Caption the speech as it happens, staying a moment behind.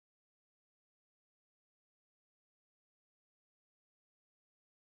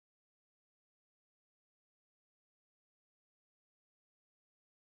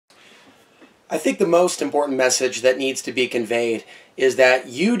I think the most important message that needs to be conveyed is that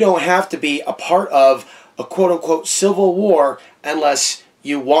you don't have to be a part of a quote-unquote civil war unless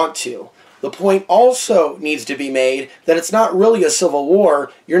you want to. The point also needs to be made that it's not really a civil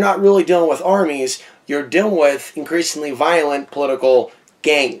war. You're not really dealing with armies. You're dealing with increasingly violent political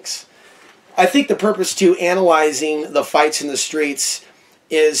gangs. I think the purpose to analyzing the fights in the streets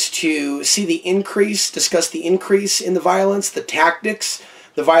is to see the increase, discuss the increase in the violence, the tactics,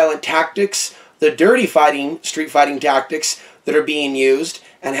 the violent tactics, the dirty fighting, street fighting tactics that are being used,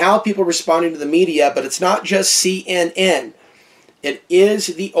 and how people are responding to the media. But it's not just CNN. It is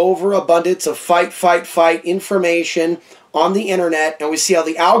the overabundance of fight information on the internet, and we see how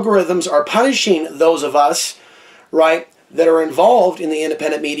the algorithms are punishing those of us, right, that are involved in the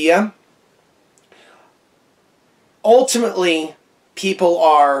independent media. Ultimately, people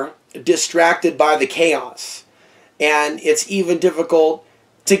are distracted by the chaos, and it's even difficult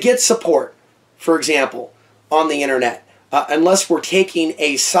to get support, for example, on the internet, unless we're taking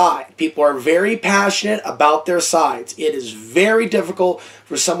a side. People are very passionate about their sides. It is very difficult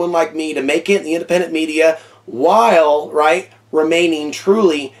for someone like me to make it in the independent media while, right, remaining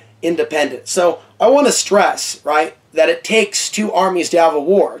truly independent. So I want to stress, right, that it takes two armies to have a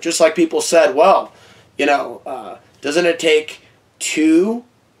war. Just like people said, well, you know, doesn't it take two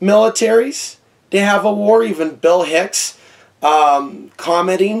militaries to have a war? Even Bill Hicks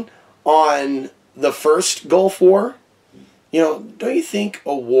commenting on the first Gulf War. You know, don't you think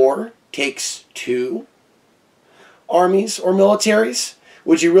a war takes two armies or militaries?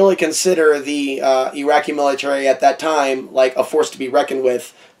 Would you really consider the Iraqi military at that time like a force to be reckoned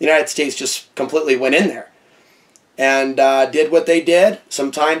with? The United States just completely went in there and did what they did.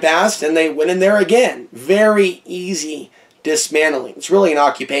 Some time passed and they went in there again. Very easy dismantling. It's really an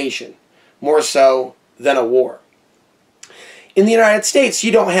occupation, more so than a war. In the United States,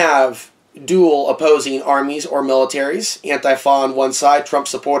 you don't have dual opposing armies or militaries. Antifa on one side, Trump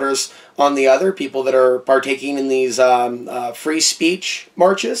supporters on the other, people that are partaking in these free speech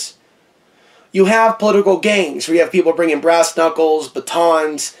marches. You have political gangs where you have people bringing brass knuckles,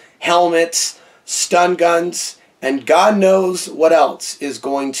 batons, helmets, stun guns, and God knows what else is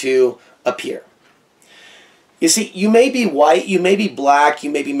going to appear. You see, you may be white, you may be black,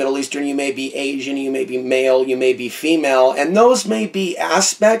 you may be Middle Eastern, you may be Asian, you may be male, you may be female, and those may be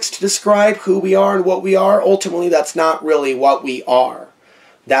aspects to describe who we are and what we are. Ultimately, that's not really what we are.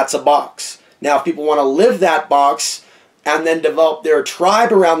 That's a box. Now, if people want to live that box and then develop their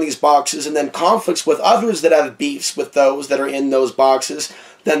tribe around these boxes and then conflicts with others that have beefs with those that are in those boxes,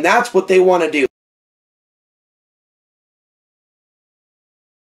 then that's what they want to do.